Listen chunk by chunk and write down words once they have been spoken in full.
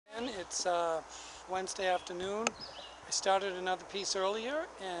It's Wednesday afternoon. I started another piece earlier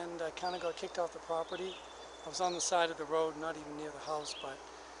and I kind of got kicked off the property. I was on the side of the road, not even near the house, but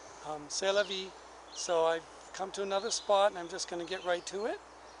c'est la vie. So I've come to another spot and I'm just going to get right to it.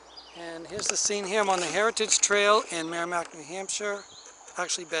 And here's the scene here. I'm on the Heritage Trail in Merrimack, New Hampshire.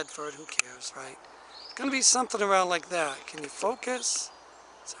 Actually Bedford, who cares, right? It's going to be something around like that. Can you focus?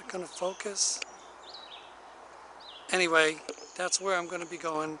 Is that going to focus? Anyway, that's where I'm going to be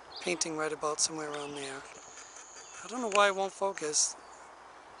going, painting right about somewhere around there. I don't know why it won't focus.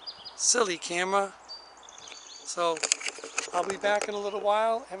 Silly camera. So I'll be back in a little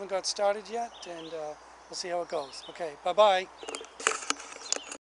while. Haven't got started yet, and we'll see how it goes. Okay, bye-bye.